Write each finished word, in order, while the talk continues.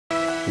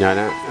ഞാൻ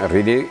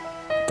റിനി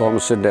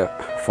തോമസിൻ്റെ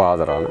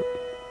ഫാദറാണ്.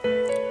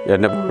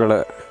 എൻ്റെ മകൾ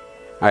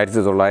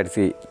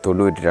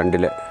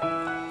 1992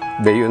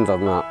 ദൈവം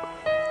തന്ന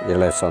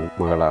ഇളയ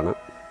മകളാണ്.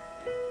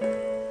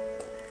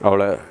 അവൾ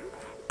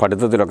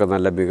പഠിത്തത്തിലൊക്കെ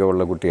നല്ല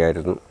മികവുള്ള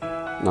കുട്ടിയായിരുന്നു.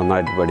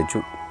 നന്നായിട്ട് പഠിച്ചു.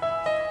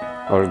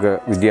 അവൾക്ക്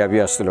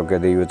വിദ്യാഭ്യാസത്തിലൊക്കെ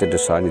ദൈവത്തിൻ്റെ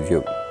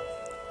സാന്നിധ്യവും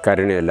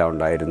കരുണയെല്ലാം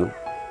ഉണ്ടായിരുന്നു.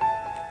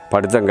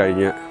 പഠിത്തം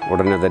കഴിഞ്ഞ്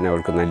ഉടനെ തന്നെ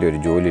അവൾക്ക് നല്ലൊരു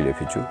ജോലി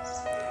ലഭിച്ചു.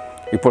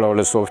 ഇപ്പോൾ അവൾ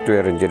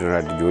സോഫ്റ്റ്വെയർ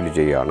എഞ്ചിനീയറായിട്ട് ജോലി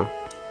ചെയ്യുകയാണ്.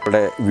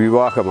 അവളുടെ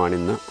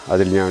വിവാഹമാണിന്ന്.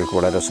 അതിൽ ഞങ്ങൾക്ക്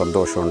വളരെ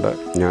സന്തോഷമുണ്ട്.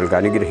 ഞങ്ങൾക്ക്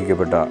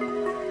അനുഗ്രഹിക്കപ്പെട്ട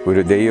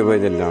ഒരു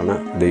ദൈവവേദനയാണ്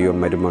ദൈവം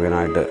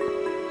മരുമകനായിട്ട്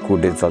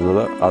കൂട്ടി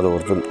തന്നത്.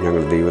 അതോർത്തും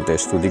ഞങ്ങൾ ദൈവത്തെ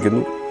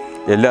സ്തുതിക്കുന്നു.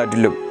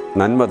 എല്ലാറ്റിലും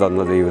നന്മ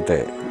തന്ന ദൈവത്തെ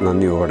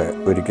നന്ദിയോടെ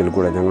ഒരിക്കൽ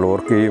കൂടെ ഞങ്ങൾ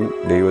ഓർക്കുകയും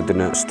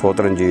ദൈവത്തിന്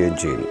സ്തോത്രം ചെയ്യുകയും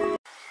ചെയ്യുന്നു.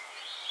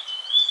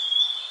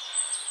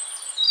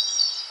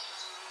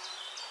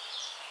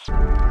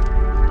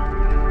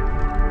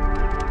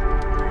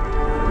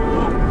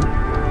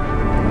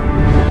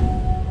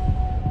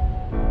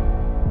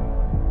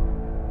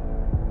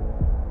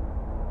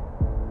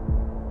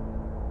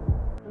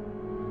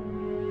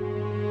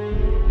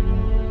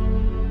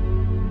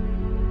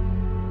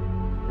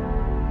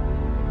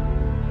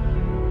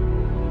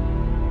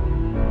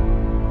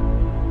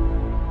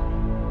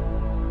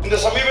 നിന്റെ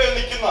സമീപം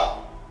നിൽക്കുന്ന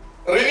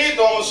റിനി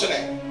തോമസിനെ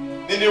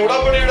നിന്റെ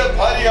ഉടമ്പടിയുടെ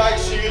ഭാര്യയായി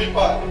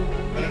സ്വീകരിപ്പാൻ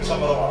നിനക്ക്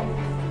സമ്മതമാണ്.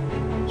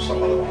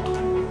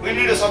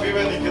 റിനിയുടെ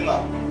സമീപം നിൽക്കുന്ന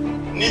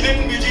നിതിൻ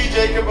വിജി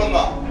ജേക്കബ് എന്ന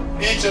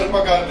ഈ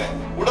ചെറുപ്പക്കാരനെ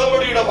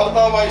ഉടമ്പടിയുടെ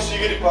ഭർത്താവായി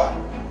സ്വീകരിപ്പാൻ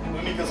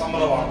റിനിക്ക്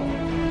സമ്മതമാണ്.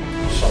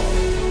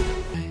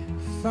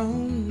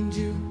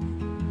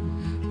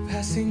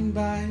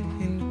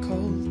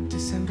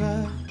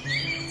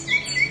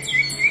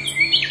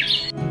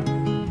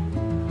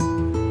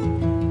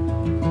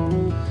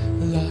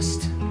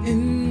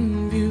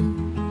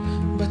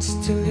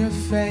 Still your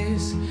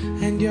face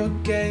and your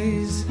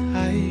gaze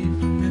I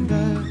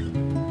remember.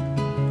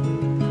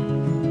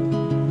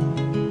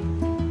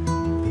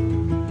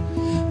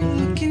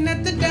 Looking at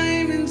the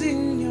diamonds in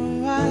your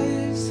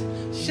eyes,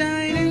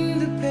 shine in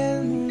the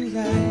pale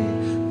moonlight.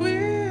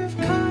 We've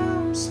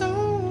come so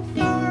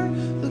far,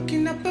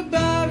 looking up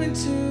above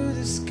into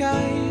the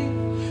sky.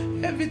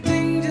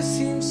 Everything just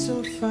seems so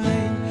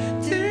fine.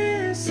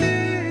 This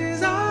is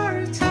our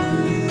time.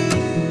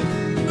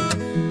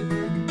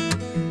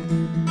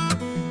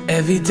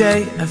 Every day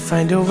I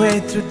find a way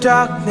through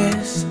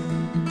darkness,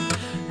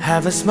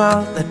 have a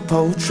smile that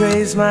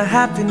portrays my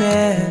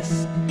happiness.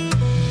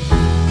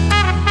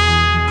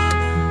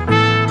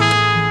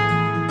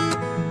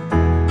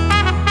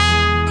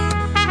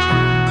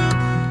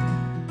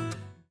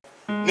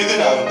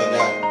 നിതിനാകുന്ന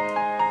ഞാൻ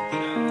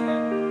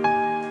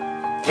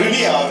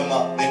റിനിയാകുന്ന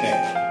നിന്നെ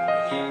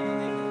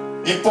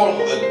ഇപ്പോൾ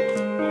മുതൽ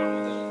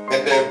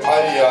എന്റെ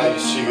ഭാര്യയായി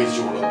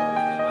സ്വീകരിച്ചുകൊള്ളുന്നു.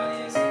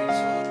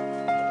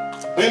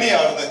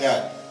 റിനിയാകുന്ന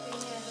ഞാൻ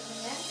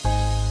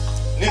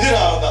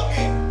നിതിനാകുന്ന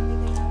അങ്ങേ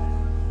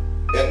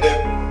എന്റെ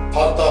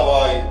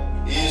ഭർത്താവായി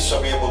ഈ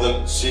സമയം മുതൽ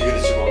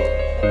സ്വീകരിച്ചുകൊള്ളുന്നു.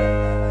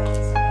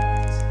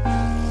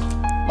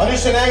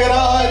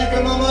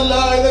 മനുഷ്യനേകനായിരിക്കുന്ന നല്ല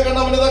ഇത്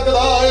കണ്ടവന്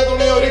തക്കതായ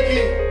തുണയെ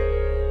ഒരുക്കി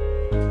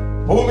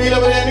ഭൂമിയിൽ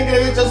അവരെ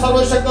അനുഗ്രഹിച്ച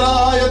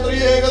സർവശക്തനായ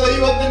ത്രിയേക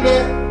ദൈവത്തിന്റെ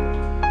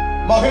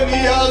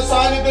മഹനീയ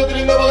സാന്നിധ്യത്തിൽ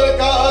ഇന്ന്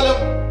പകൽക്കാലം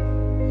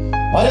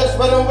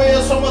പരസ്പരം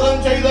ഉഭയസമ്മതം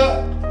ചെയ്ത്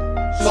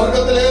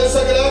സ്വർഗത്തിലെ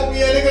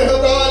സകലാത്മീയ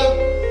അനുഗ്രഹത്താലും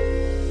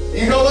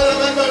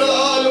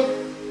ഇഹപരനന്മകളാലും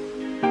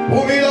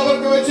ഭൂമിയിൽ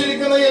അവർക്ക്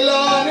വെച്ചിരിക്കുന്ന എല്ലാ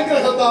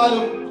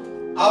അനുഗ്രഹത്താലും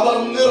അവർ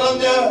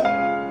നിറഞ്ഞ്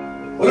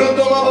ഒരു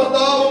ഉത്തമ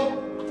ഭർത്താവും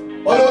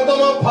ഒരു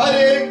ഉത്തമ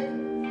ഭാര്യയും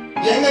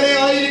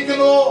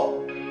എങ്ങനെയായിരിക്കുന്നു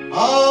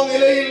ആ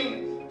നിലയിൽ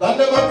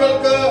തന്റെ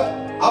മക്കൾക്ക്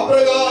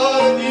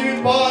അപ്രകാരം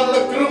ജീവിപ്പാനുള്ള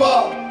കൃപ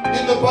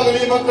ഇന്ന്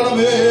പകലി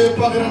മക്കളമേ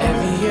പകരണം.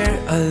 Every year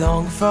I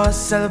long for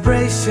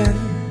celebration,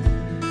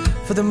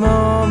 for the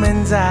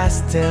moments I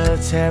still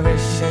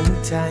cherish in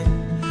time,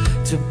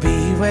 to be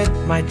with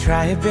my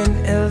tribe in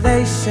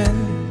elation.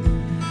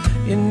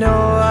 You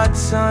know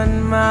what's on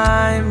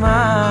my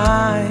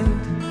mind.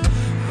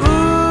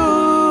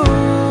 Ooh,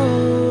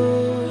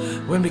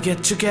 when we get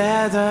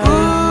together,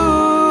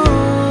 ooh,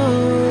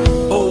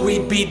 oh,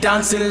 we'd be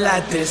dancing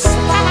like this.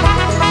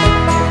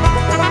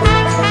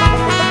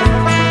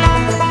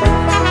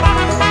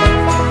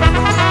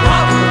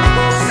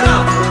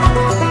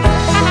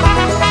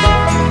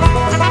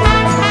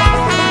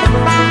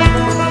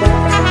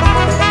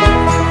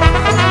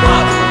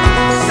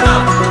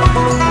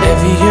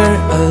 Every year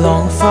I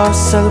long for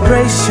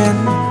celebration,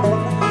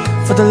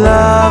 for the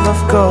love of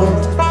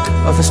gold,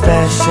 of a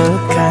special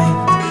kind.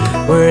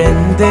 We're in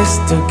this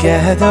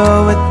together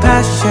with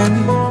passion.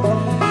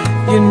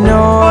 You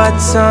know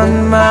what's on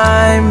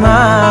my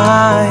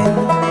mind.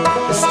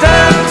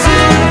 Stand